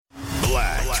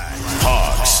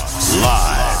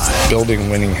building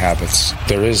winning habits.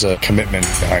 There is a commitment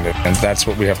behind it, and that's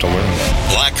what we have to learn.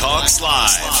 Blackhawks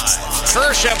Live.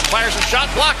 Kership fires a shot,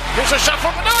 blocked. Here's a shot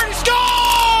from Bedard. He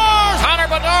scores!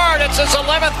 Connor Bedard, it's his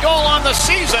 11th goal on the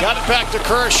season. Got it back to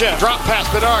Kership. Drop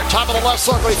pass, Bedard, top of the left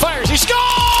circle. He fires, he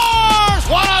scores!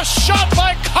 What a shot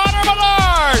by Connor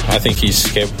Bedard! I think he's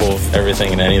capable of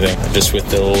everything and anything. Just with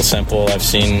the little sample I've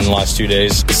seen in the last 2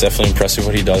 days, it's definitely impressive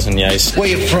what he does on the ice. Where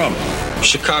you from?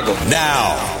 Chicago.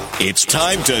 Now, it's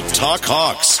time to talk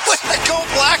Hawks. Let's go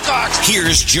Blackhawks!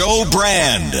 Here's Joe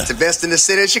Brand. The best in the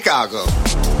city of Chicago.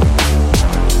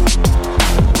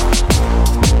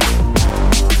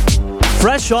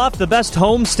 Fresh off the best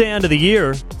homestand of the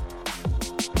year,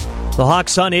 the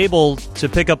Hawks unable to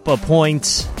pick up a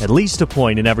point, at least a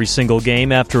point in every single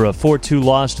game after a 4-2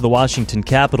 loss to the Washington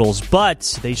Capitals,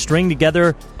 but they string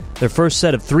together their first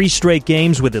set of 3 straight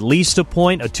games with at least a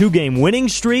point, a 2-game winning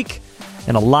streak,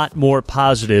 and a lot more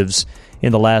positives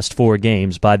in the last 4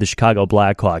 games by the Chicago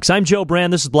Blackhawks. I'm Joe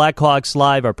Brand. This is Blackhawks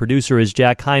Live. Our producer is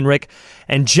Jack Heinrich.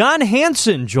 And John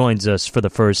Hansen joins us for the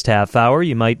first half hour.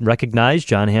 You might recognize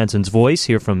John Hansen's voice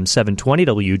here from 720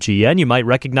 WGN. You might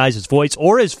recognize his voice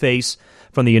or his face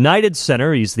from the United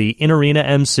Center. He's the in-arena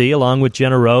MC along with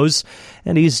Jenna Rose.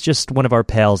 And he's just one of our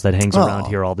pals that hangs around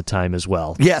here all the time as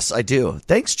well. Yes, I do.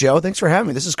 Thanks, Joe. Thanks for having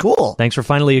me. This is cool. Thanks for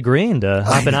finally agreeing to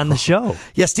hopping on the show.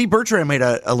 Yeah, Steve Bertrand made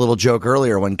a little joke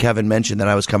earlier when Kevin mentioned that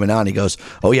I was coming on. He goes,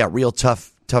 "Oh yeah, real tough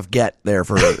get there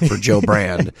for Joe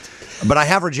Brand." But I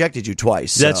have rejected you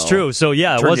twice. That's true. So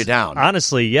yeah, turned you down.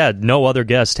 Honestly, yeah, no other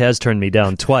guest has turned me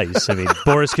down twice. I mean,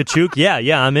 Boris Kachuk,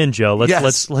 yeah, I'm in, Joe.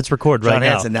 Let's record right John now.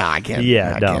 Hansen, I can't.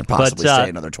 Yeah, I can't possibly stay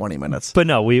another 20 minutes. But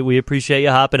no, we appreciate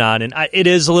you hopping on, and it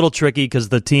is a little tricky because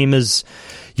the team is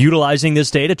utilizing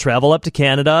this day to travel up to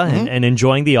Canada and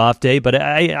enjoying the off day. But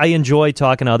I enjoy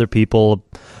talking to other people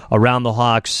around the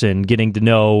Hawks and getting to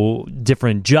know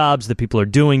different jobs that people are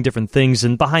doing, different things,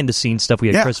 and behind-the-scenes stuff. We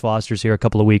had Chris Foster's here a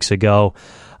couple of weeks ago.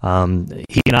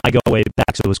 He and I go way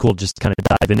back, so it was cool just to kind of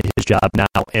dive into his job now.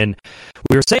 And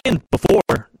we were saying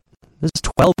before, this is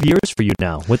 12 years for you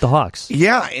now with the Hawks.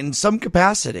 Yeah, in some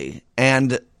capacity.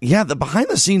 And yeah, the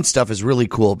behind-the-scenes stuff is really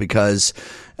cool because,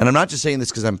 and I'm not just saying this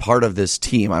because I'm part of this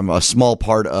team, I'm a small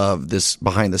part of this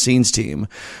behind-the-scenes team,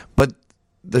 but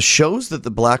the shows that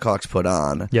the Blackhawks put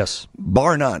on, yes,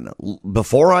 bar none,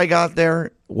 before I got there,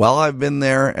 while I've been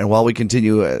there, and while we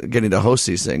continue getting to host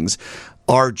these things,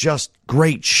 are just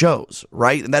great shows,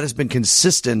 right? And that has been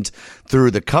consistent through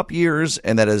the Cup years,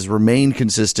 and that has remained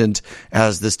consistent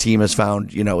as this team has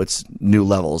found, its new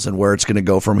levels and where it's going to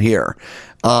go from here.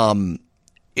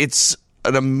 It's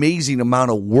an amazing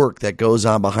amount of work that goes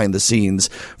on behind the scenes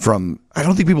I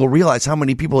don't think people realize how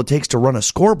many people it takes to run a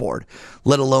scoreboard,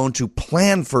 let alone to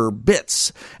plan for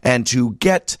bits and to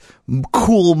get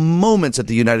cool moments at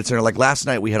the United Center. Like last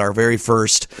night, we had our very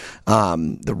first,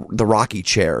 the Rocky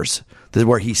chairs,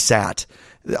 where he sat,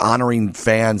 honoring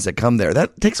fans that come there.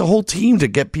 That takes a whole team to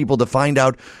get people to find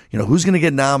out, who's going to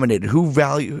get nominated, who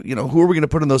are we going to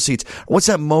put in those seats? What's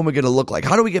that moment going to look like?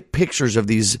 How do we get pictures of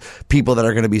these people that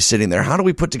are going to be sitting there? How do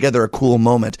we put together a cool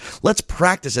moment? Let's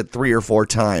practice it 3 or 4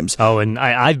 times. Oh, and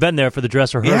I've been there for the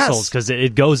dress rehearsals because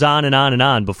it goes on and on and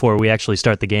on before we actually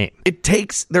start the game.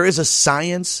 There is a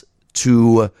science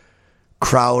to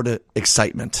crowd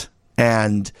excitement,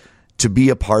 and to be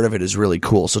a part of it is really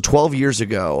cool. So 12 years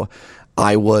ago,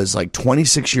 I was like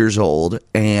 26 years old,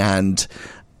 and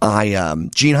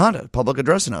Gene Honda, public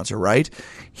address announcer, right?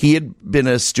 He had been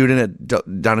a student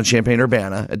down in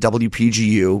Champaign-Urbana at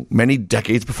WPGU many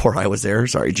decades before I was there.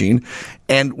 Sorry, Gene.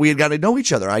 And we had got to know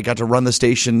each other. I got to run the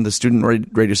station, the student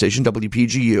radio station,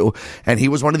 WPGU, and he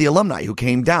was one of the alumni who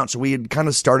came down. So we had kind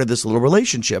of started this little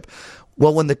relationship.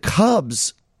 Well, when the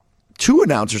Cubs, 2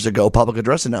 announcers ago, public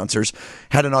address announcers,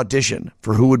 had an audition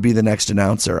for who would be the next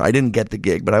announcer. I didn't get the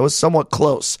gig, but I was somewhat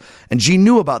close. And Gene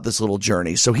knew about this little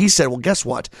journey. So he said, well, guess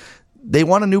what? They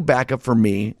want a new backup for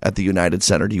me at the United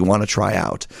Center. Do you want to try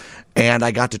out? And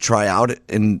I got to try out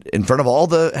in front of all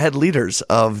the head leaders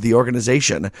of the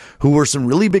organization, who were some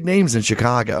really big names in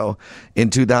Chicago in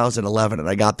 2011, and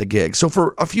I got the gig. So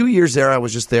for a few years there, I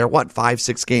was just there,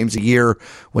 5-6 games a year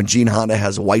when Gene Honda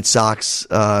has White Sox,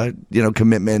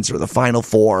 commitments or the Final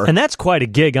Four. And that's quite a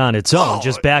gig on its own,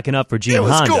 just backing up for Gene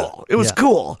Honda. Cool. It was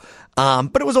cool.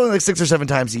 But it was only like 6 or 7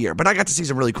 times a year. But I got to see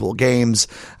some really cool games.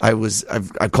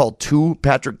 I've called 2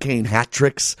 Patrick Kane hat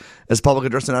tricks as public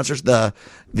address announcers. Why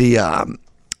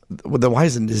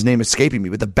isn't his name escaping me?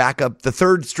 With the backup, the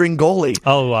third string goalie.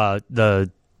 Oh,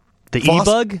 the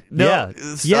E-Bug? No,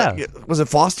 yeah. Was it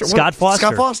Foster? Scott Foster.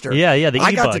 Scott Foster. Yeah, the E-Bug.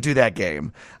 I got to do that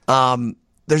game.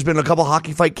 There's been a couple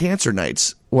Hockey Fight Cancer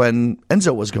nights when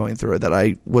Enzo was going through it that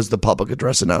I was the public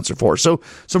address announcer for. So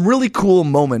some really cool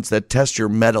moments that test your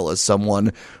mettle as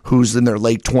someone who's in their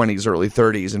late 20s, early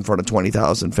 30s in front of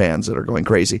 20,000 fans that are going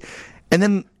crazy. And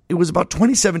then it was about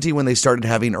 2017 when they started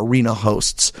having arena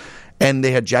hosts. And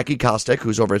they had Jackie Kostek,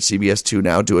 who's over at CBS 2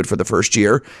 now, do it for the first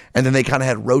year. And then they kind of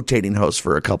had rotating hosts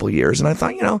for a couple of years. And I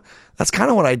thought, that's kind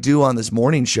of what I do on this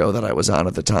morning show that I was on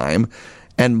at the time.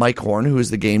 And Mike Horn, who is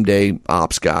the game day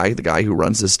ops guy, the guy who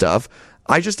runs this stuff,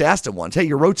 I just asked him once, hey,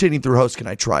 you're rotating through hosts. Can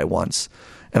I try once?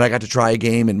 And I got to try a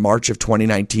game in March of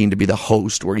 2019 to be the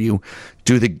host where you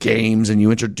do the games and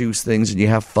you introduce things and you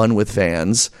have fun with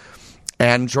fans.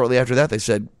 And shortly after that, they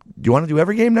said, do you want to do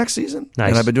every game next season? Nice.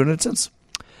 And I've been doing it since.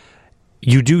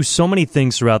 You do so many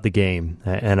things throughout the game,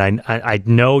 and I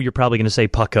know you're probably going to say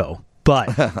Pucko,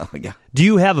 but yeah. Do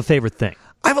you have a favorite thing?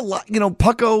 I have a lot.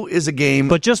 Pucko is a game.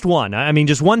 But just one. I mean,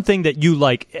 just one thing that you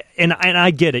like, and I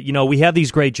get it. We have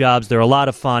these great jobs. They're a lot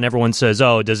of fun. Everyone says,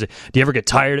 do you ever get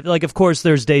tired of it? Like, of course,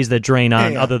 there's days that drain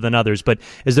on other than others, but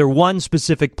is there one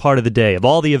specific part of the day, of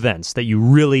all the events, that you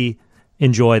really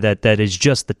enjoy that is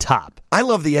just the top? I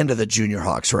love the end of the Junior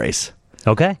Hawks race.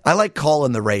 Okay. I like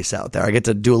calling the race out there. I get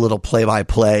to do a little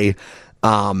play-by-play,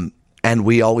 and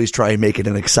we always try and make it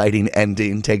an exciting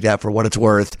ending, take that for what it's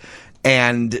worth.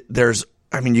 And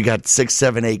you got 6,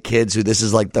 7, 8 kids who this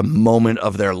is like the moment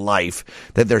of their life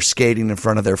that they're skating in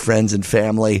front of their friends and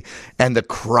family, and the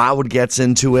crowd gets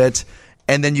into it.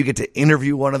 And then you get to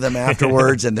interview one of them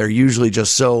afterwards, and they're usually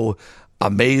just so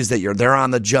amazed that they're on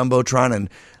the Jumbotron. And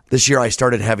this year I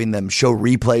started having them show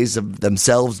replays of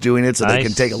themselves doing it so they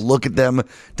can take a look at them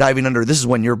diving under. This is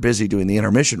when you're busy doing the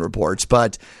intermission reports.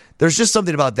 But there's just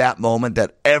something about that moment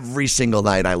that every single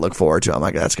night I look forward to. I'm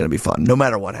like, that's going to be fun, no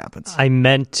matter what happens. I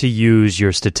meant to use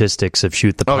your statistics of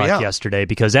Shoot the Puck yesterday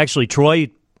because actually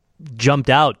Troy jumped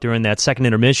out during that second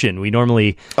intermission. We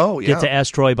normally get to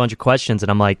ask Troy a bunch of questions, and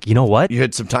I'm like, you know what? You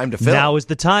had some time to fill. Now is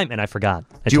the time, and I forgot.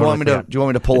 Do you want me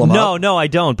to pull him up? No, I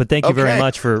don't, but thank you very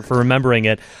much for remembering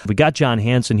it. We got John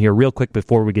Hansen here real quick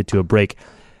before we get to a break.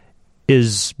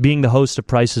 Is being the host of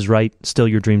Price is Right still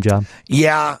your dream job?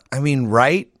 Yeah,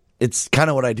 right? It's kind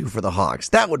of what I do for the Hawks.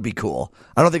 That would be cool.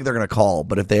 I don't think they're going to call,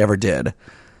 but if they ever did,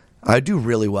 I do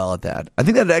really well at that. I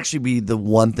think that would actually be the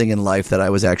one thing in life that I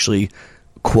was actually,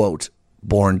 quote,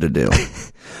 born to do.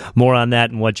 More on that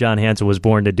and what John Hansen was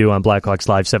born to do on Blackhawks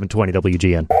Live 720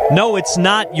 WGN. No, it's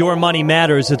not Your Money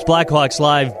Matters. It's Blackhawks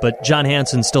Live, but John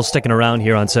Hansen's still sticking around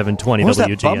here on 720 What's WGN.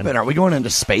 That bumping? Are we going into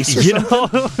space or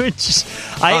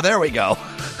something? There we go.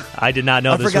 I did not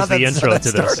know this was the intro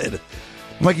to this.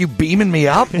 I'm like, you beaming me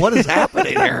up? What is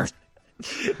happening here?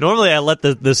 Normally I let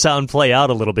the sound play out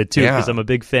a little bit, too, because I'm a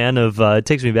big fan of, it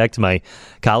takes me back to my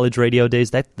college radio days.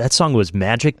 That song was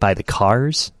Magic by the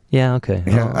Cars. Yeah, okay.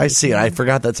 Yeah, I see it. I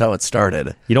forgot that's how it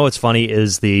started. You know what's funny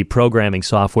is the programming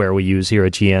software we use here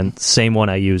at GN, same one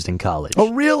I used in college.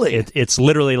 Oh, really? It's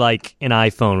literally like an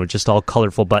iPhone with just all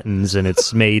colorful buttons, and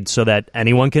it's made so that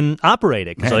anyone can operate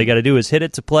it. Because all you got to do is hit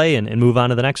it to play and move on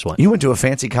to the next one. You went to a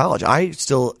fancy college. I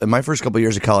still, in my first couple of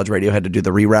years of college radio, had to do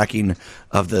the re-racking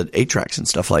of the 8-tracks and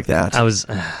stuff like that.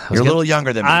 You're a little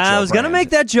younger than me. I was going to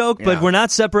make that joke, but we're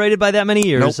not separated by that many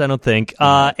years, I don't think.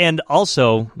 And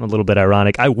also, a little bit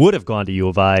ironic, I would have gone to U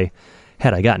of I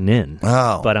had I gotten in.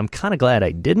 But I'm kind of glad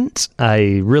I didn't.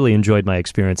 I really enjoyed my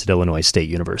experience at Illinois State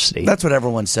University. That's what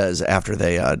everyone says after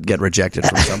they get rejected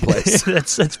from someplace.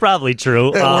 That's probably true.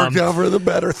 It worked out for the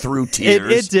better through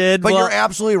tears. It did. But you're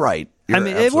absolutely right.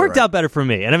 It worked out better for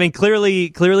me. And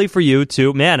clearly for you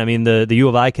too. Man, the U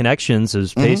of I connections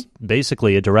is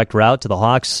basically a direct route to the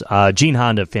Hawks. Gene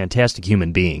Honda, fantastic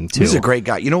human being too. He's a great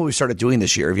guy. You know what we started doing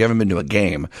this year? If you haven't been to a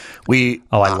game, I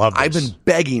love this. I've been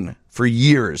begging for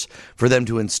years for them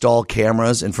to install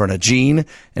cameras in front of Gene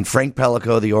and Frank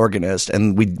Pellico, the organist,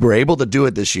 and we were able to do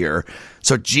it this year.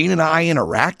 So Gene and I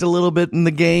interact a little bit in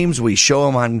the games. We show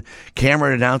him on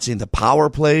camera announcing the power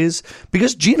plays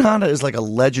because Gene Honda is like a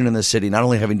legend in the city, not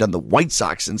only having done the White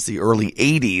Sox since the early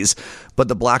 80s, but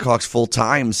the Blackhawks full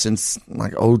time since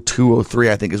like 02, 03,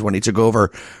 I think is when he took over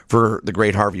for the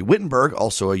great Harvey Wittenberg,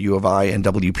 also a U of I and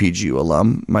WPGU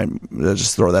alum. Might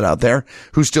just throw that out there,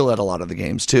 who's still at a lot of the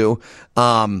games too.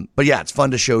 But yeah, it's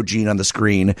fun to show Gene on the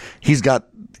screen. He's got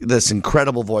this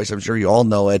incredible voice. I'm sure you all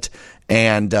know it.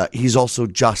 And he's also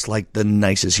just like the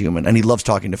nicest human. And he loves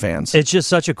talking to fans. It's just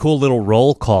such a cool little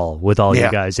roll call with all you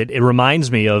guys. It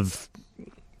reminds me of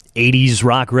 80s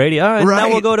rock radio. All right, Right. now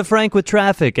we'll go to Frank with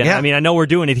traffic. And Yeah. I mean, I know we're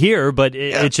doing it here, but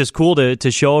it's just cool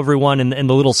to show everyone and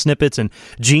the little snippets. And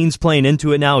Gene's playing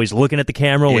into it now. He's looking at the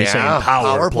camera when he's saying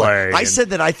power play. I said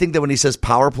that I think that when he says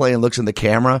power play and looks in the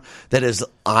camera, that his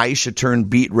eyes should turn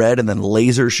beet red and then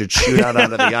lasers should shoot out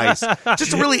onto the ice.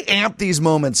 Just to really amp these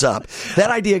moments up.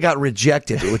 That idea got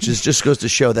rejected, which just goes to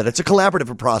show that it's a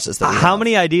collaborative process. How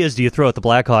many ideas do you throw at the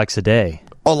Blackhawks a day?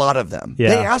 A lot of them. Yeah.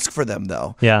 They ask for them,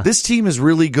 though. Yeah. This team is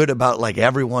really good about like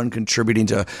everyone contributing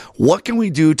to what can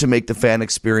we do to make the fan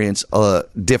experience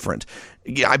different.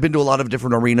 Yeah, I've been to a lot of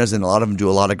different arenas, and a lot of them do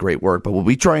a lot of great work. But what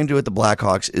we try and do at the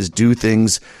Blackhawks is do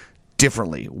things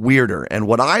differently, weirder. And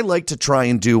what I like to try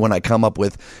and do when I come up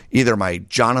with either my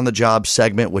John on the Job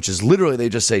segment, which is literally they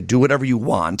just say, do whatever you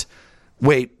want.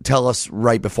 Wait, tell us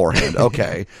right beforehand.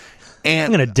 Okay.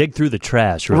 And I'm going to dig through the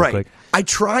trash real quick. I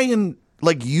try and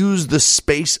like use the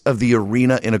space of the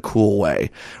arena in a cool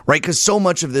way, right? Because so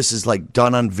much of this is like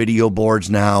done on video boards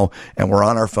now, and we're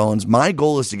on our phones. My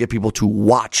goal is to get people to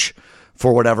watch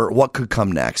for what could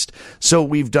come next. So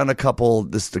we've done a couple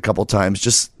times.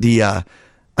 Just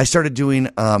I started doing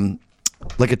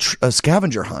like a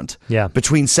scavenger hunt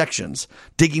between sections,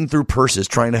 digging through purses,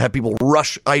 trying to have people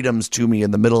rush items to me in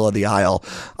the middle of the aisle.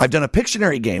 I've done a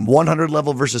Pictionary game, 100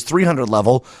 level versus 300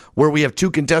 level, where we have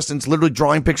two contestants literally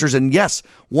drawing pictures, and yes,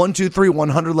 1, 2, 3,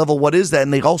 100 level, what is that?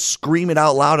 And they all scream it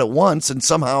out loud at once, and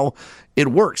somehow it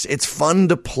works. It's fun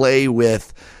to play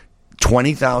with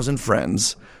 20,000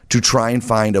 friends to try and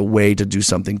find a way to do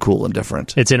something cool and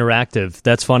different. It's interactive.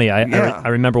 That's funny. I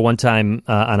remember one time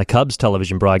on a Cubs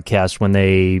television broadcast when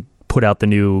they put out the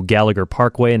new Gallagher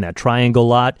Parkway and that triangle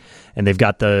lot, and they've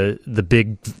got the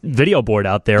big video board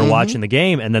out there watching the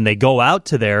game, and then they go out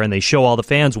to there and they show all the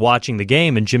fans watching the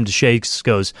game, and Jim DeShakes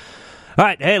goes, all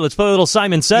right, hey, let's play a little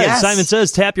Simon Says. Yes. Simon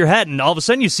Says, tap your hat, and all of a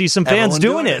sudden you see some fans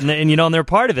doing it. And they're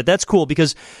part of it. That's cool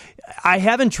because I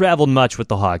haven't traveled much with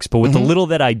the Hawks, but with the little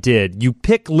that I did, you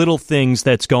pick little things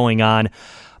that's going on.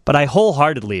 But I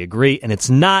wholeheartedly agree, and it's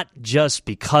not just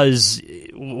because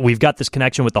we've got this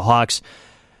connection with the Hawks.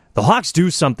 The Hawks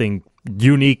do something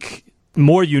unique,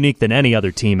 more unique than any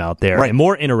other team out there, and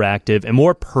more interactive and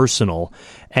more personal.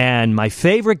 And my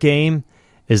favorite game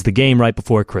is the game right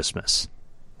before Christmas.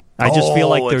 I just feel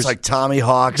like it's like Tommy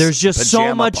Hawk's. There's just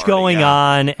so much party, going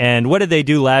on. And what did they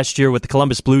do last year with the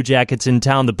Columbus Blue Jackets in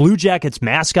town? The Blue Jackets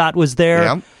mascot was there.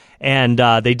 Yeah. And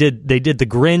they did the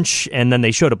Grinch, and then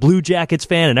they showed a Blue Jackets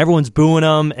fan, and everyone's booing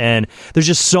them. And there's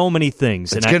just so many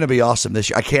things. It's going to be awesome this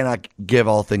year. I cannot give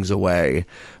all things away,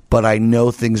 but I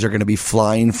know things are going to be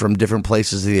flying from different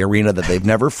places of the arena that they've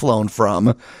never flown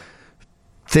from.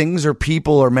 Things or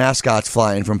people or mascots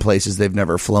flying from places they've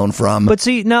never flown from. But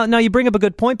see, now you bring up a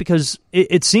good point, because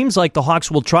it seems like the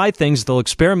Hawks will try things, they'll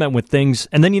experiment with things,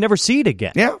 and then you never see it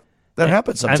again. Yeah, that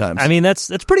happens sometimes. I mean, that's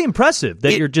pretty impressive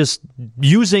that you're just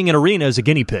using an arena as a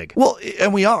guinea pig. Well,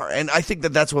 and we are. And I think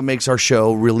that that's what makes our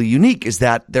show really unique, is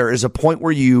that there is a point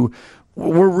where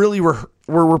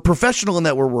we're professional in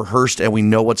that we're rehearsed and we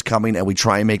know what's coming, and we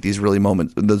try and make these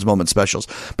moment specials.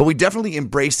 But we definitely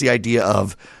embrace the idea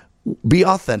of be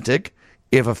authentic.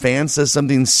 If a fan says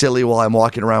something silly while I'm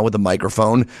walking around with a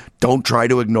microphone, don't try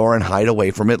to ignore and hide away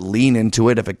from it. Lean into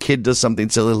it. If a kid does something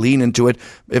silly, lean into it.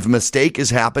 If a mistake has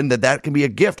happened, that can be a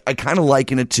gift. I kind of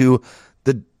liken it to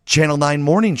the Channel 9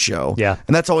 morning show. Yeah.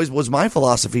 And that's always was my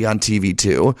philosophy on TV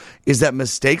too, is that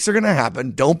mistakes are going to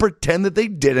happen. Don't pretend that they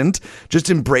didn't.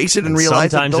 Just embrace it and realize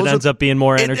sometimes that it ends up being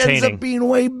more entertaining. It ends up being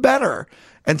way better.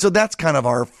 And so that's kind of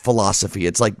our philosophy.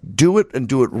 It's like, do it and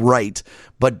do it right,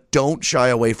 but don't shy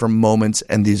away from moments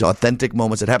and these authentic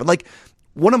moments that happen. Like,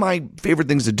 one of my favorite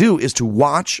things to do is to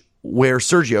watch where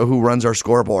Sergio, who runs our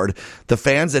scoreboard, the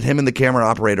fans that him and the camera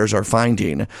operators are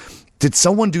finding. Did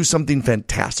someone do something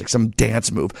fantastic, some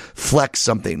dance move, flex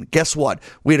something? Guess what?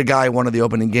 We had a guy, one of the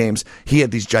opening games, he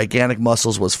had these gigantic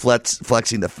muscles, was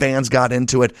flexing. The fans got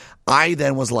into it. I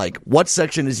then was like, what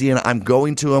section is he in? I'm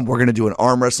going to him. We're going to do an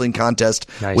arm wrestling contest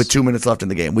with 2 minutes left in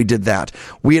the game. We did that.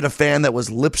 We had a fan that was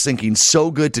lip syncing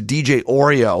so good to DJ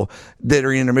Oreo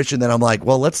during intermission that I'm like,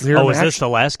 well, let's hear him. Was this the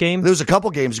last game? There was a couple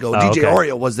games ago. DJ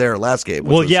Oreo was there last game.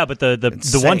 Well, yeah, but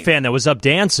the one fan that was up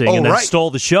dancing and then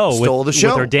stole the show with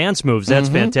her dance moves. That's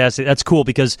fantastic. That's cool,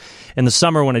 because in the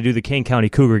summer when I do the Kane County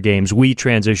Cougar games, we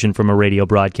transition from a radio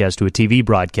broadcast to a TV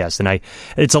broadcast, and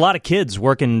it's a lot of kids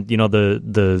working,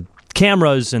 the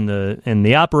cameras and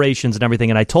the operations and everything,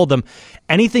 and I told them,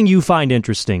 anything you find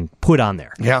interesting, put on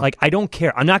there. Yeah. Like, I don't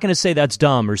care. I'm not going to say that's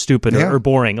dumb or stupid or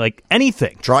boring. Like,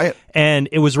 anything. Try it. And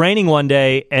it was raining one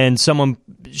day, and someone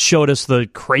showed us the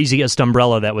craziest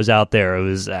umbrella that was out there. It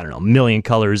was, I don't know, a million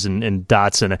colors and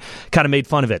dots, and kind of made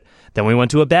fun of it. Then we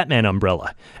went to a Batman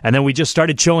umbrella, and then we just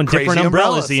started showing Crazy different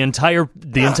umbrellas. The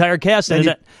entire cast, and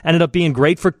it ended up being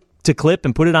great to clip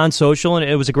and put it on social, and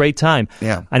it was a great time.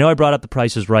 Yeah. I know I brought up the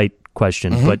Price is Right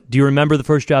question, but do you remember the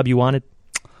first job you wanted?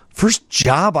 First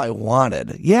job I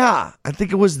wanted? Yeah, I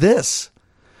think it was this.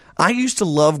 I used to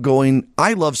love going.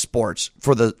 I love sports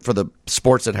for the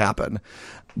sports that happen,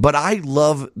 but I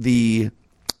love the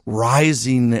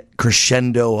rising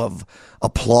crescendo of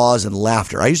applause and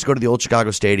laughter. I used to go to the old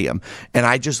Chicago Stadium, and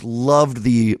I just loved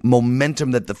the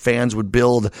momentum that the fans would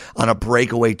build on a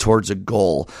breakaway towards a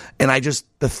goal. And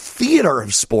the theater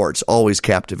of sports always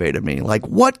captivated me. Like,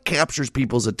 what captures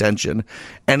people's attention?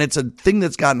 And it's a thing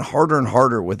that's gotten harder and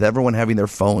harder with everyone having their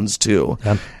phones too.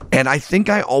 Yeah. And I think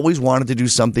I always wanted to do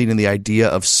something in the idea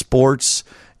of sports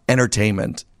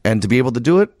entertainment, and to be able to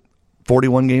do it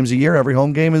 41 games a year, every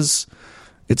home game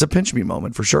it's a pinch me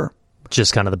moment for sure.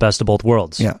 Just kind of the best of both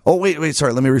worlds. Yeah. Oh, wait.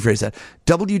 Sorry. Let me rephrase that.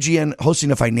 WGN hosting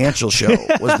a financial show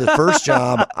was the first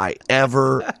job I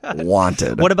ever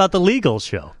wanted. What about the legal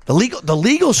show? The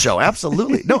legal show.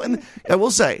 Absolutely. No, and I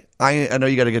will say, I know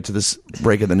you got to get to this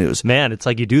break in the news. Man, it's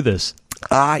like you do this.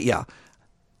 Yeah.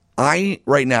 Right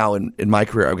now in my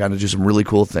career, I've gotten to do some really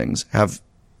cool things. Have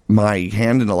my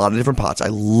hand in a lot of different pots. I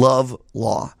love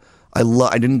law. I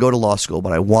didn't go to law school,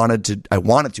 but I wanted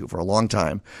to for a long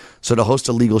time. So to host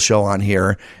a legal show on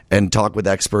here and talk with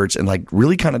experts and like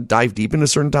really kind of dive deep into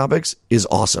certain topics is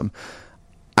awesome.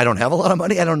 I don't have a lot of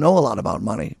money. I don't know a lot about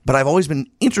money, but I've always been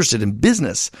interested in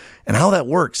business and how that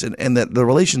works and the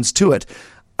relations to it.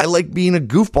 I like being a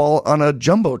goofball on a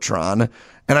Jumbotron,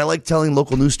 and I like telling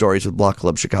local news stories with Block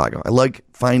Club Chicago. I like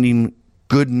finding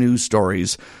good news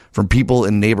stories from people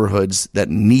in neighborhoods that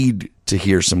need to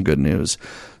hear some good news.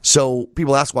 So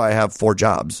people ask why I have 4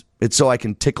 jobs. It's so I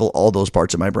can tickle all those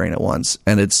parts of my brain at once.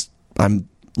 And I'm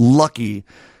lucky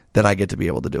that I get to be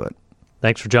able to do it.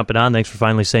 Thanks for jumping on. Thanks for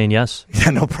finally saying yes.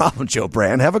 Yeah, no problem, Joe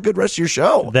Brand. Have a good rest of your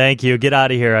show. Thank you. Get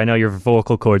out of here. I know your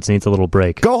vocal cords needs a little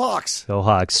break. Go Hawks. Go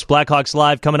Hawks. Blackhawks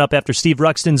Live coming up after Steve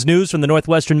Ruxton's news from the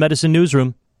Northwestern Medicine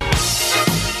Newsroom.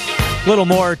 A little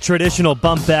more traditional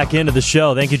bump back into the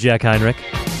show. Thank you, Jack Heinrich.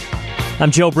 I'm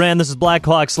Joe Brand. This is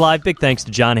Blackhawks Live. Big thanks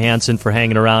to John Hansen for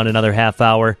hanging around another half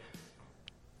hour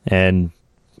and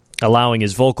allowing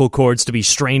his vocal cords to be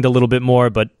strained a little bit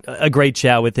more, but a great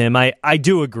chat with him. I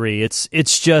do agree. It's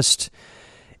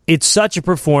such a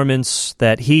performance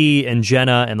that he and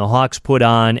Jenna and the Hawks put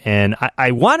on, and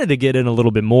I wanted to get in a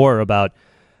little bit more about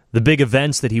the big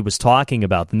events that he was talking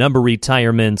about, the number of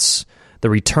retirements, the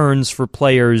returns for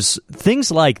players, things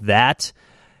like that.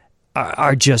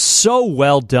 Are just so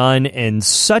well done and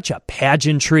such a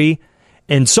pageantry.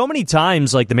 And so many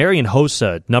times, like the Marian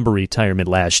Hossa number retirement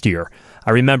last year,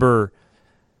 I remember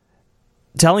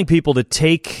telling people to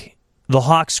take the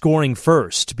Hawks scoring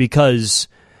first because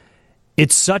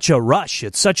it's such a rush,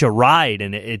 it's such a ride,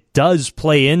 and it does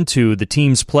play into the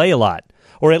team's play a lot,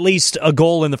 or at least a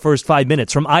goal in the first 5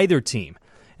 minutes from either team.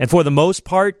 And for the most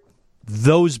part,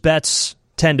 those bets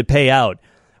tend to pay out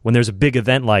when there's a big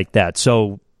event like that.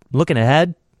 So looking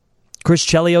ahead, Chris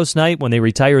Chelios night when they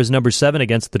retire as number 7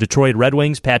 against the Detroit Red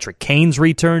Wings. Patrick Kane's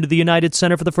return to the United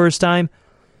Center for the first time.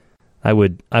 I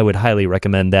would highly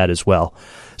recommend that as well.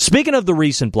 Speaking of the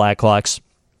recent Blackhawks,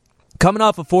 coming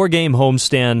off a 4-game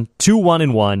homestand,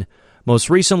 2-1-1, most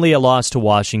recently a loss to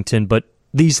Washington, but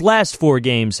these last 4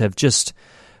 games have just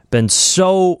been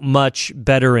so much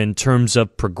better in terms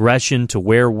of progression to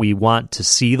where we want to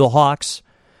see the Hawks.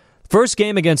 First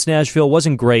game against Nashville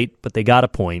wasn't great, but they got a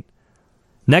point.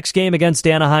 Next game against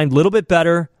Anaheim, a little bit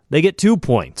better. They get 2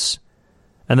 points.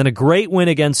 And then a great win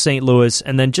against St. Louis,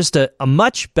 and then just a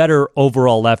much better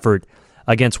overall effort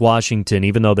against Washington,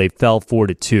 even though they fell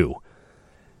 4-2.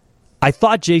 I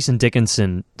thought Jason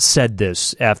Dickinson said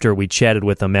this after we chatted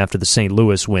with him after the St.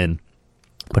 Louis win,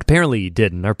 but apparently he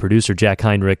didn't. Our producer, Jack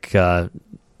Heinrich,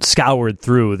 scoured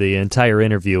through the entire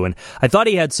interview, and I thought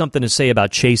he had something to say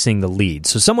about chasing the lead.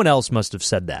 So someone else must have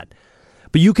said that.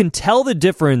 But you can tell the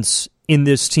difference in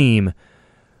this team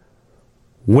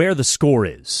where the score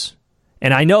is.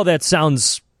 And I know that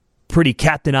sounds pretty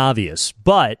Captain Obvious,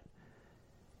 but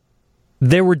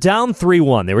they were down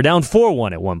 3-1. They were down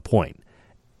 4-1 at one point.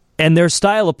 And their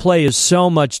style of play is so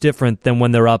much different than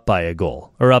when they're up by a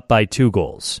goal or up by 2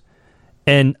 goals.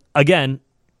 And again,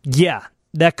 yeah,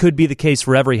 that could be the case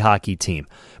for every hockey team.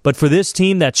 But for this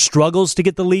team that struggles to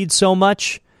get the lead so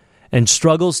much, and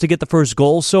struggles to get the first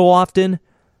goal so often,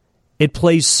 it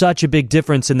plays such a big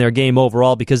difference in their game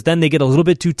overall because then they get a little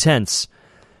bit too tense.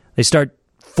 They start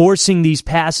forcing these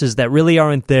passes that really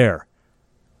aren't there.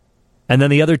 And then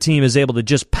the other team is able to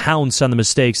just pounce on the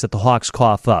mistakes that the Hawks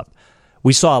cough up.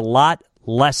 We saw a lot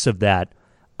less of that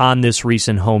on this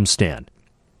recent homestand.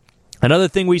 Another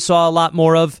thing we saw a lot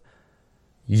more of,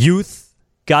 youth,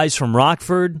 guys from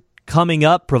Rockford coming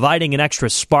up, providing an extra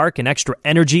spark and extra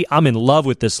energy. I'm in love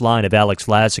with this line of Alex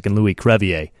Vlasic and Louis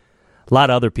Crevier. A lot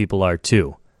of other people are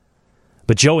too.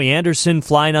 But Joey Anderson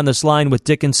flying on this line with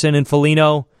Dickinson and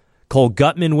Foligno, Cole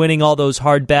Gutman winning all those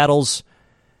hard battles,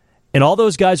 and all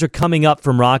those guys are coming up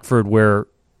from Rockford where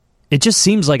it just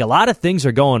seems like a lot of things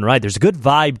are going right. There's a good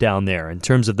vibe down there in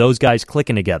terms of those guys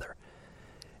clicking together.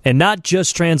 And not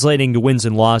just translating to wins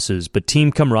and losses, but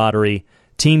team camaraderie,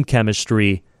 team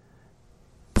chemistry,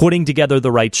 putting together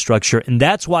the right structure. And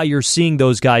that's why you're seeing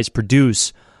those guys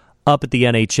produce up at the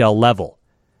NHL level.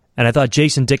 And I thought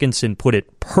Jason Dickinson put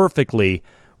it perfectly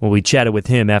when we chatted with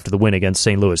him after the win against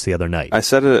St. Louis the other night. I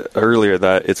said it earlier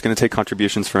that it's going to take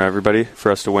contributions from everybody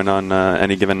for us to win on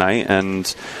any given night.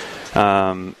 And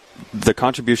the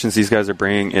contributions these guys are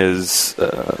bringing is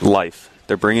life.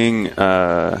 They're bringing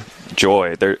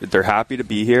joy. They're happy to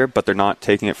be here, but they're not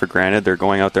taking it for granted. They're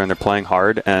going out there and they're playing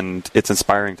hard, and it's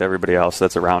inspiring to everybody else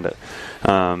that's around it.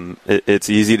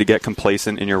 It's easy to get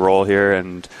complacent in your role here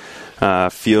and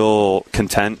feel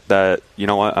content that, you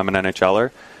know what, I'm an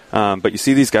NHLer. But you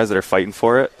see these guys that are fighting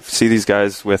for it. See these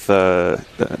guys with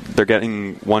they're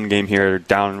getting one game here,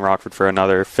 down in Rockford for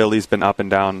another. Philly's been up and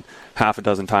down half a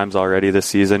dozen times already this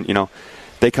season. You know,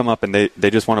 they come up and they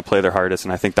just want to play their hardest,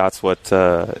 and I think that's what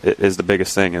is the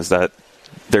biggest thing, is that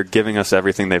they're giving us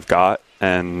everything they've got,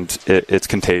 and it's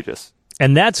contagious.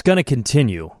 And that's going to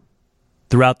continue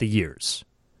throughout the years.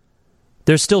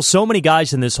 There's still so many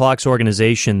guys in this Hawks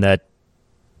organization that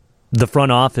the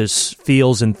front office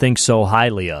feels and thinks so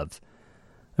highly of.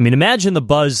 I mean, imagine the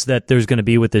buzz that there's going to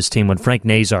be with this team when Frank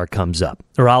Nazar comes up,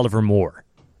 or Oliver Moore.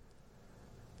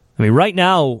 I mean, right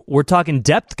now, we're talking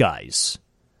depth guys.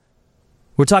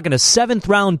 We're talking a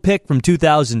 7th-round pick from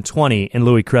 2020 in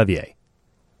Louis Crevier.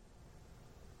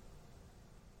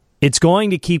 It's going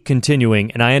to keep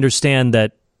continuing, and I understand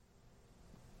that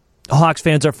Hawks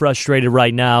fans are frustrated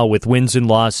right now with wins and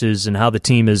losses and how the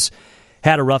team has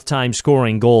had a rough time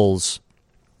scoring goals,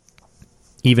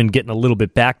 even getting a little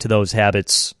bit back to those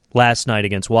habits last night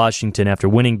against Washington after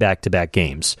winning back-to-back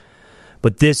games.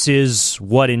 But this is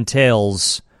what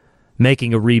entails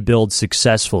making a rebuild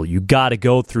successful. You got to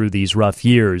go through these rough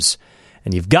years,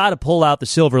 and you've got to pull out the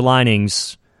silver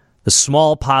linings, the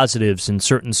small positives in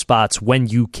certain spots when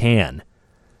you can,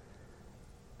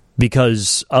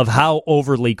 because of how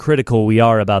overly critical we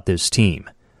are about this team.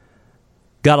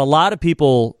 Got a lot of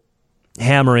people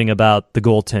hammering about the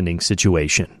goaltending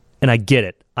situation, and I get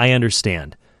it. I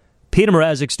understand. Peter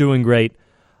Mrazek's doing great.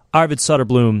 Arvid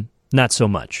Soderblom, not so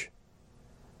much.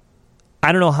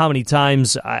 I don't know how many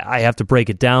times I have to break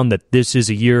it down that this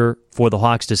is a year for the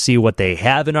Hawks to see what they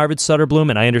have in Arvid Soderblom,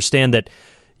 and I understand that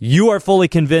you are fully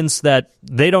convinced that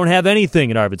they don't have anything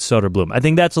in Arvid Soderblom. I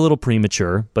think that's a little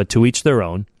premature, but to each their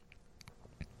own.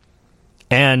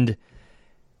 And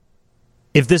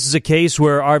if this is a case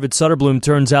where Arvid Soderblom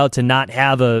turns out to not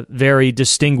have a very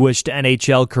distinguished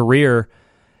NHL career,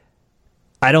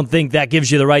 I don't think that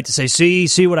gives you the right to say,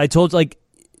 see what I told you. Like,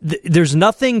 there's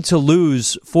nothing to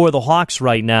lose for the Hawks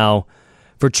right now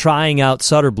for trying out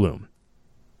Soderblom.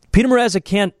 Peter Mrazek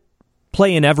can't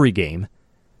play in every game.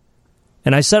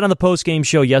 And I said on the post-game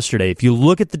show yesterday, if you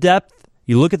look at the depth,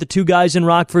 you look at the two guys in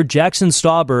Rockford, Jackson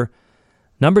Stauber,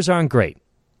 numbers aren't great.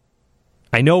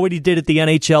 I know what he did at the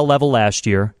NHL level last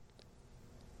year.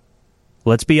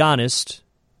 Let's be honest.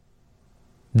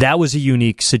 That was a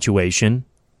unique situation.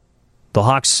 The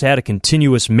Hawks had a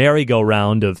continuous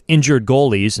merry-go-round of injured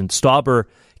goalies, and Stauber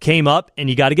came up, and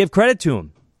you got to give credit to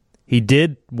him. He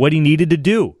did what he needed to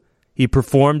do. He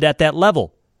performed at that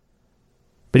level.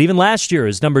 But even last year,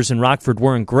 his numbers in Rockford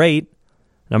weren't great.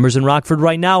 Numbers in Rockford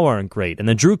right now aren't great. And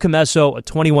then Drew Comesso, a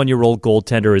 21-year-old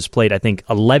goaltender, has played, I think,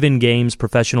 11 games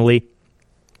professionally.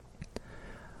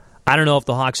 I don't know if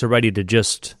the Hawks are ready to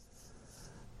just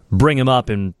bring him up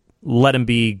and let him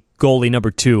be goalie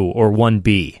number 2 or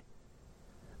 1B.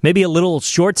 Maybe a little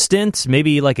short stint,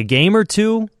 maybe like a game or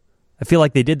two. I feel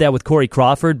like they did that with Corey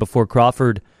Crawford before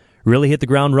Crawford really hit the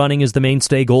ground running as the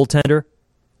mainstay goaltender.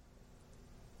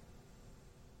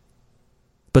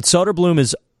 But Soderblom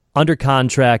is under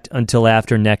contract until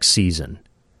after next season.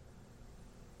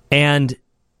 And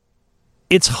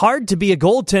it's hard to be a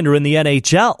goaltender in the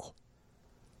NHL.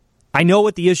 I know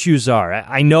what the issues are.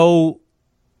 I know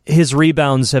his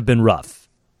rebounds have been rough,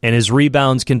 and his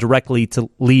rebounds can directly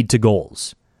lead to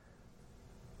goals.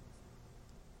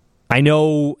 I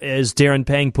know, as Darren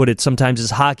Pang put it, sometimes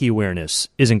his hockey awareness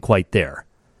isn't quite there.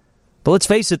 But let's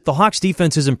face it, the Hawks'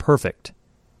 defense isn't perfect.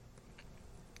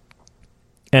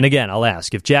 And again, I'll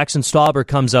ask, if Jackson Stauber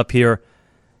comes up here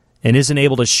and isn't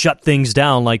able to shut things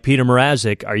down like Peter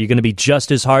Mrazek, are you going to be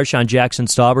just as harsh on Jackson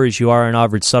Stauber as you are on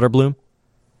Arvid Soderblom?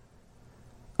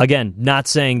 Again, not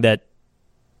saying that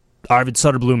Arvid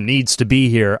Soderblom needs to be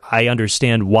here. I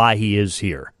understand why he is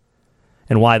here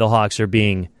and why the Hawks are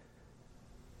being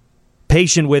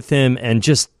patient with him and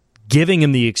just giving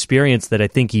him the experience that I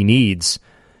think he needs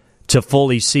to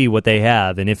fully see what they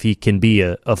have and if he can be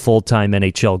a full-time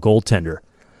NHL goaltender.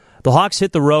 The Hawks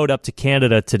hit the road up to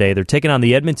Canada today. They're taking on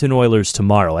the Edmonton Oilers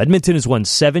tomorrow. Edmonton has won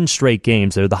 7 straight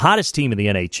games. They're the hottest team in the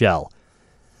NHL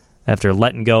after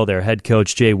letting go their head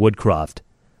coach, Jay Woodcroft.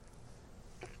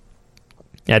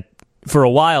 For a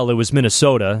while, it was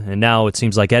Minnesota, and now it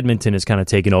seems like Edmonton is kind of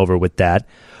taking over with that.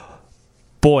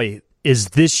 Boy, is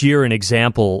this year an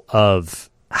example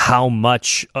of how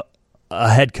much a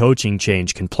head coaching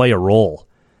change can play a role.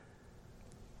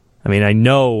 I mean, I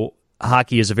know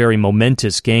hockey is a very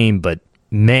momentous game, but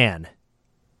man,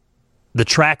 the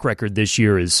track record this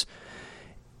year is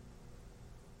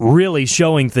really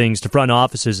showing things to front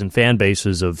offices and fan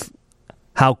bases of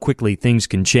how quickly things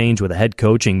can change with a head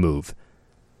coaching move.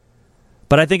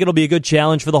 But I think it'll be a good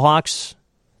challenge for the Hawks,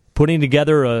 putting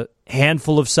together a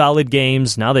handful of solid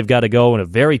games. Now they've got to go in a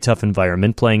very tough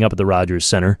environment, playing up at the Rogers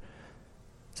Center.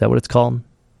 Is that what it's called?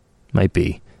 Might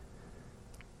be.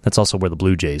 That's also where the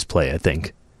Blue Jays play, I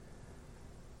think.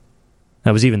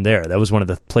 I was even there. That was one of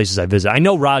the places I visited. I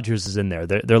know Rogers is in there.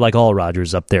 They're like all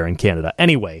Rogers up there in Canada.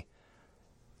 Anyway,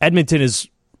 Edmonton is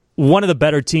one of the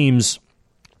better teams.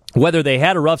 Whether they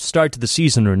had a rough start to the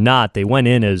season or not, they went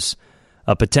in as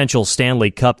a potential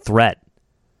Stanley Cup threat.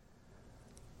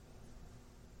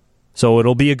 So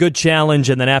it'll be a good challenge,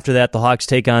 and then after that, the Hawks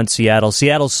take on Seattle.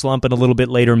 Seattle's slumping a little bit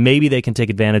later. Maybe they can take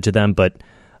advantage of them, but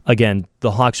again,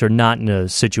 the Hawks are not in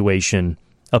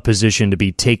a position to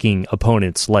be taking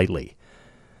opponents lightly.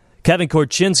 Kevin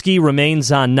Korchinski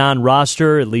remains on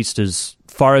non-roster, at least as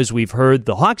far as we've heard.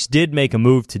 The Hawks did make a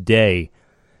move today.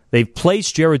 They've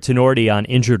placed Jared Tenorti on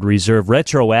injured reserve,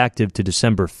 retroactive to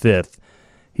December 5th.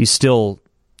 He's still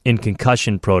in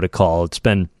concussion protocol. It's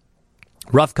been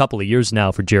a rough couple of years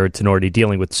now for Jared Tenorti,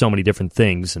 dealing with so many different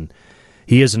things, and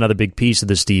he is another big piece of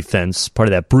this defense, part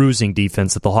of that bruising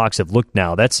defense that the Hawks have looked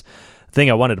now. That's the thing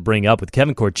I wanted to bring up with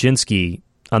Kevin Korchinski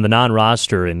on the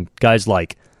non-roster and guys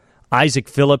like Isaac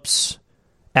Phillips,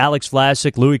 Alex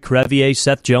Vlasic, Louis Crevier,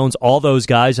 Seth Jones, all those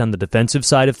guys on the defensive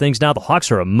side of things. Now the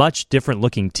Hawks are a much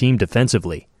different-looking team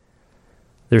defensively.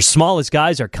 Their smallest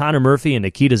guys are Connor Murphy and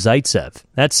Nikita Zaitsev.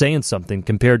 That's saying something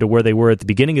compared to where they were at the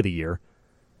beginning of the year.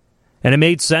 And it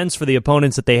made sense for the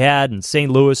opponents that they had in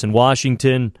St. Louis and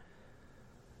Washington.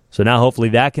 So now hopefully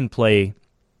that can play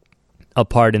a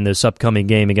part in this upcoming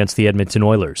game against the Edmonton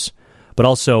Oilers. But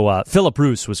also, Philip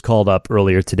Roos was called up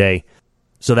earlier today.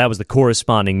 So that was the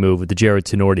corresponding move with the Jared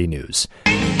Tenorti news.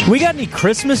 We got any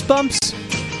Christmas bumps?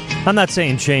 I'm not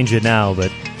saying change it now,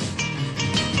 but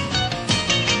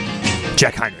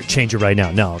Jack Heinrich, change it right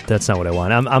now. No, that's not what I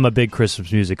want. I'm a big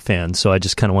Christmas music fan, so I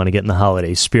just kind of want to get in the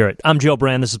holiday spirit. I'm Joe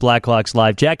Brand. This is Blackhawks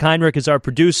Live. Jack Heinrich is our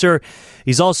producer.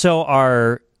 He's also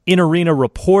our in-arena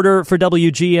reporter for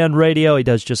WGN Radio. He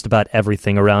does just about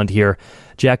everything around here.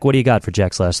 Jack, what do you got for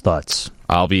Jack's last thoughts?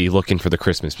 I'll be looking for the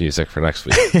Christmas music for next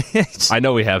week. I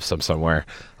know we have some somewhere.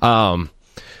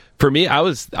 For me, I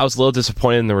was a little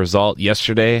disappointed in the result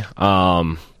yesterday.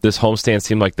 This homestand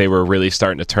seemed like they were really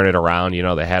starting to turn it around. You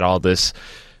know, they had all this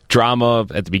drama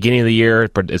at the beginning of the year,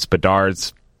 but it's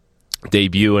Bedard's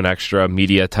debut and extra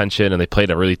media attention, and they played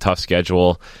a really tough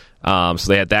schedule. So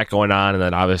they had that going on, and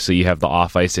then obviously you have the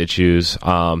off-ice issues.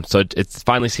 So it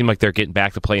finally seemed like they're getting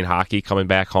back to playing hockey, coming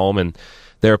back home, and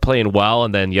they were playing well,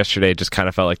 and then yesterday it just kind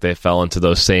of felt like they fell into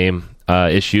those same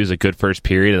issues, a good first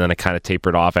period, and then it kind of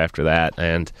tapered off after that.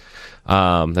 And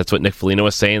that's what Nick Foligno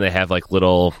was saying. They have like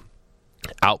little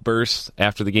outbursts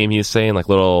after the game, he was saying, like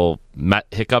little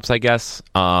hiccups, I guess,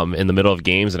 in the middle of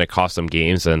games, and it cost them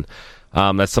games. And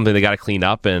that's something they got to clean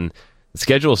up. And the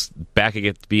schedule's back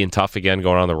again, being tough again,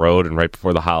 going on the road and right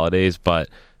before the holidays. But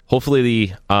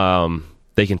hopefully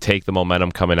they can take the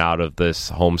momentum coming out of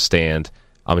this homestand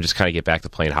and just kind of get back to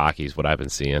playing hockey is what I've been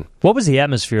seeing. What was the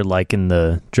atmosphere like in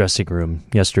the dressing room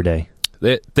yesterday?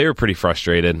 They were pretty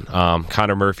frustrated.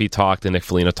 Connor Murphy talked and Nick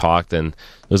Foligno talked, and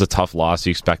it was a tough loss.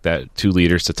 You expect that two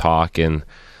leaders to talk, and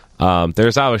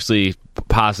there's obviously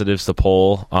positives to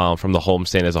pull from the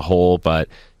homestand as a whole, but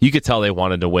you could tell they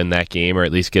wanted to win that game or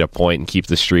at least get a point and keep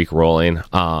the streak rolling.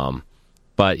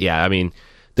 But yeah, I mean,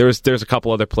 there's a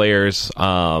couple other players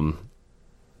kind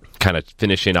of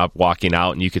finishing up, walking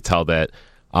out, and you could tell that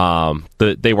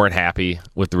they weren't happy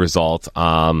with the result.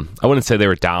 I wouldn't say they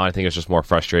were down. I think it was just more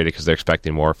frustrated because they're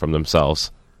expecting more from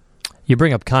themselves. You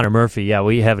bring up Connor Murphy. Yeah,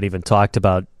 we haven't even talked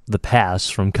about the pass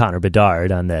from Connor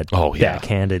Bedard on that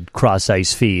backhanded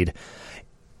cross-ice feed.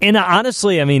 And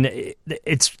honestly, I mean,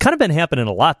 it's kind of been happening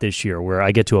a lot this year where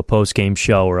I get to a post-game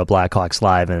show or a Blackhawks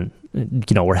Live and,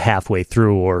 we're halfway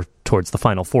through or towards the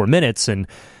final 4 minutes and,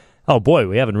 oh boy,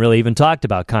 we haven't really even talked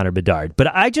about Connor Bedard.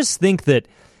 But I just think that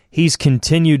he's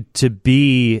continued to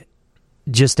be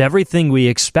just everything we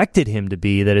expected him to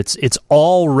be, that it's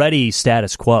already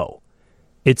status quo.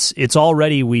 It's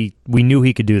already we knew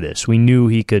he could do this. We knew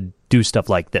he could do stuff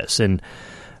like this. And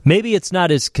maybe it's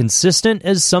not as consistent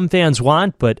as some fans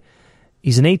want, but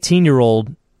he's an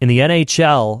 18-year-old in the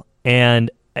NHL,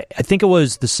 and I think it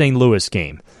was the St. Louis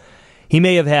game. He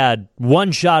may have had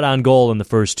one shot on goal in the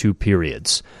first 2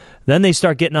 periods. Then they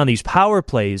start getting on these power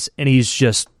plays, and he's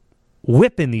just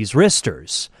whipping these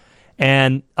wristers.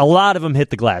 And a lot of them hit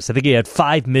the glass. I think he had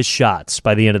 5 missed shots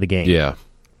by the end of the game. Yeah.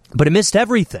 But he missed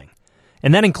everything.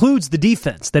 And that includes the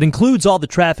defense. That includes all the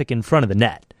traffic in front of the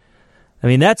net. I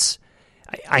mean,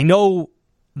 I know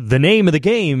the name of the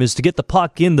game is to get the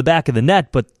puck in the back of the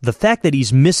net, but the fact that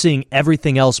he's missing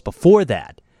everything else before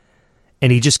that,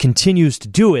 and he just continues to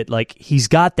do it, like he's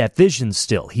got that vision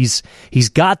still. He's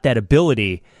got that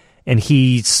ability, and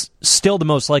he's still the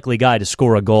most likely guy to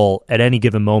score a goal at any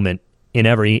given moment in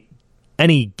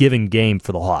any given game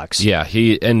for the Hawks. Yeah,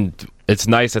 and it's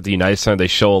nice at the United Center they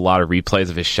show a lot of replays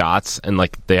of his shots, and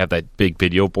like they have that big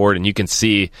video board, and you can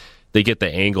see they get the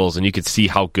angles, and you can see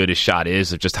how good his shot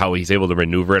is, of just how he's able to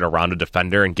maneuver it around a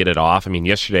defender and get it off. I mean,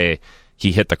 yesterday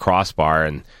he hit the crossbar,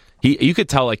 and you could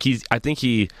tell like he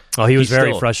was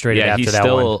very frustrated after that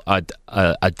one. He's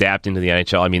still adapting to the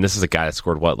NHL. I mean, this is a guy that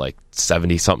scored like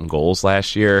 70-something goals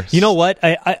last year. You know what?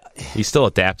 He's still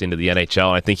adapting to the NHL,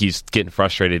 and I think he's getting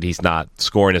frustrated. He's not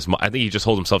scoring as much. I think he just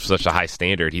holds himself to such a high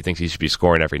standard. He thinks he should be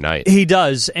scoring every night. He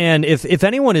does, and if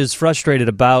anyone is frustrated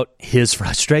about his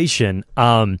frustration,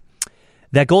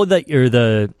 that goal or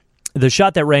the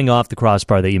shot that rang off the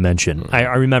crossbar that you mentioned, I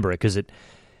remember it because it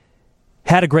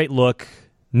had a great look.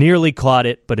 Nearly caught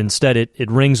it, but instead it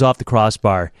rings off the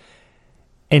crossbar.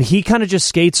 And he kind of just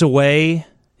skates away.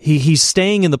 He's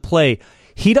staying in the play.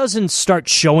 He doesn't start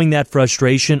showing that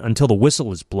frustration until the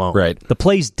whistle is blown. Right. The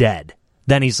play's dead.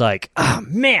 Then he's like,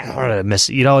 man, how did I miss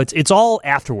it? It's all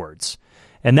afterwards.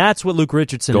 And that's what Luke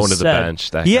Richardson going said. To the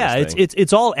bench. That kind of thing.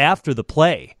 It's all after the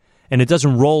play, and it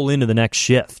doesn't roll into the next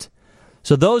shift.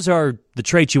 So those are the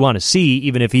traits you want to see,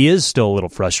 even if he is still a little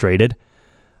frustrated.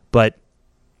 But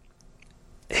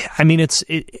I mean,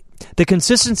 the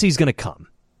consistency is going to come.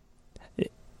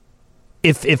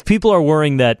 If people are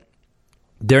worrying that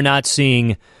they're not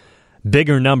seeing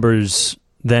bigger numbers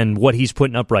than what he's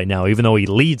putting up right now, even though he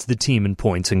leads the team in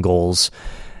points and goals,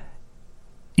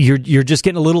 you're just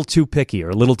getting a little too picky or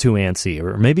a little too antsy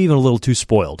or maybe even a little too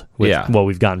spoiled with what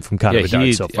we've gotten from Connor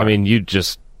Bedard so far. I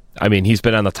mean, he's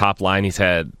been on the top line. He's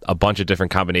had a bunch of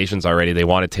different combinations already. They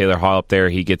wanted Taylor Hall up there.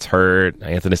 He gets hurt.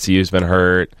 Anthony Siou's been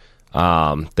hurt.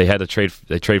 They had to trade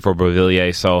for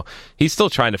Beauvillier, so he's still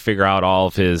trying to figure out all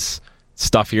of his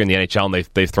stuff here in the NHL, and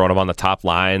they've thrown him on the top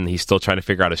line. He's still trying to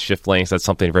figure out his shift lengths. That's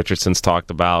something Richardson's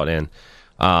talked about, and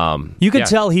you can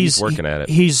tell he's working at it.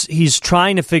 He's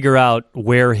trying to figure out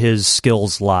where his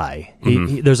skills lie.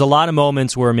 There's a lot of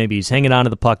moments where maybe he's hanging on to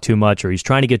the puck too much, or he's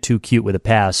trying to get too cute with a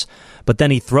pass, but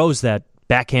then he throws that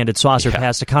backhanded saucer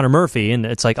pass to Connor Murphy, and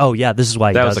it's like, oh yeah, this is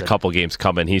why he does it. That was a couple games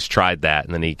coming. He's tried that,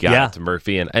 and then he got it to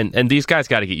Murphy, and these guys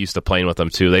got to get used to playing with him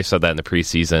too. They said that in the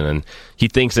preseason, and he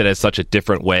thinks it is such a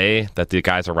different way that the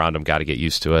guys around him got to get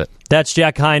used to it. That's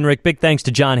Jack Heinrich. Big thanks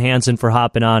to John Hansen for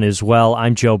hopping on as well.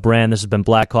 I'm Joe Brand. This has been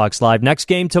Blackhawks Live. Next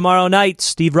game tomorrow night.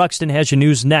 Steve Ruxton has your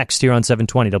news next here on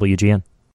 720 WGN.